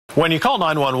When you call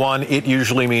 911, it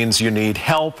usually means you need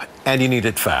help and you need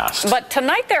it fast. But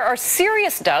tonight there are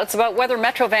serious doubts about whether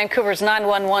Metro Vancouver's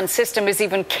 911 system is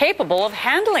even capable of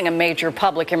handling a major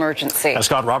public emergency. As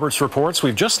Scott Roberts reports,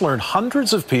 we've just learned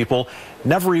hundreds of people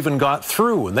never even got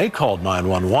through when they called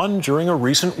 911 during a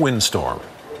recent windstorm.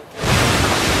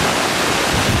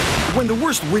 When the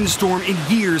worst windstorm in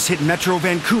years hit Metro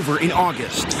Vancouver in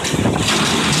August.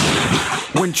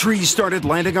 When trees started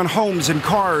landing on homes and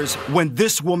cars, when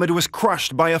this woman was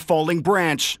crushed by a falling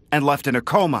branch and left in a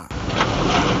coma.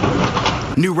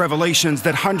 New revelations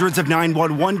that hundreds of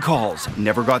 911 calls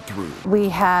never got through. We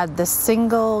had the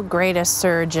single greatest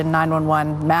surge in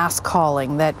 911 mass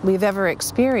calling that we've ever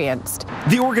experienced.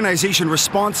 The organization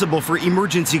responsible for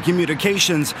emergency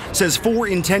communications says 4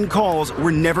 in 10 calls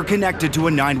were never connected to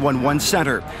a 911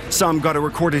 center. Some got a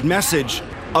recorded message.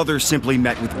 Others simply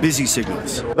met with busy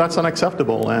signals. That's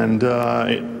unacceptable, and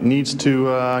it needs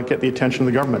to get the attention of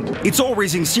the government. It's all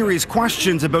raising serious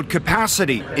questions about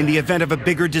capacity in the event of a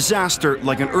bigger disaster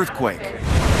like an earthquake.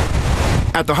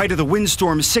 At the height of the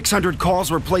windstorm, 600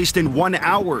 calls were placed in 1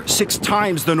 hour, 6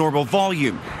 times the normal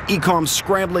volume. E-Comm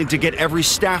scrambling to get every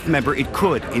staff member it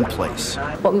could in place.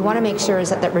 What we want to make sure is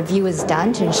that that review is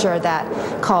done to ensure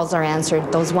that calls are answered.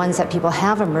 Those ones that people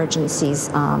have emergencies,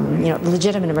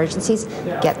 legitimate emergencies,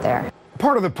 get there.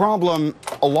 Part of the problem,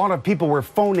 a lot of people were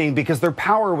phoning because their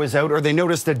power was out or they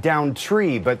noticed a downed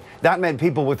tree, but that meant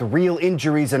people with real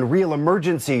injuries and real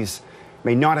emergencies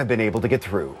may not have been able to get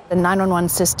through. The 911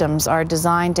 systems are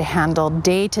designed to handle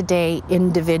day-to-day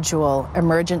individual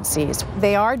emergencies.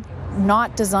 They are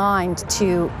not designed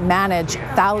to manage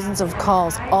thousands of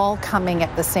calls all coming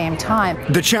at the same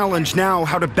time. The challenge now,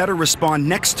 how to better respond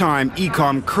next time.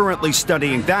 E-Comm currently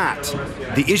studying that.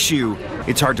 The issue,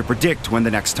 it's hard to predict when the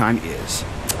next time is.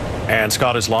 And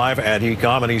Scott is live at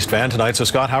E-Comm in East Van tonight. So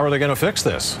Scott, how are they going to fix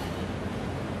this?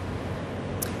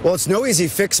 Well, it's no easy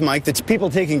fix, Mike. The people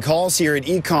taking calls here at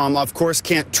E-Comm, of course,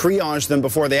 can't triage them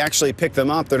before they actually pick them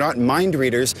up. They're not mind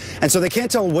readers, and so they can't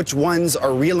tell which ones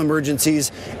are real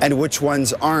emergencies and which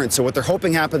ones aren't. So what they're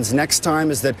hoping happens next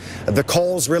time is that the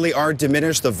calls really are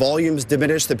diminished, the volumes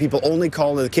diminished, that people only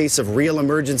call in the case of real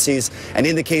emergencies. And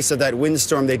in the case of that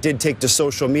windstorm, they did take to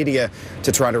social media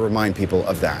to try to remind people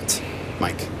of that.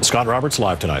 Mike. Scott Roberts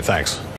live tonight. Thanks.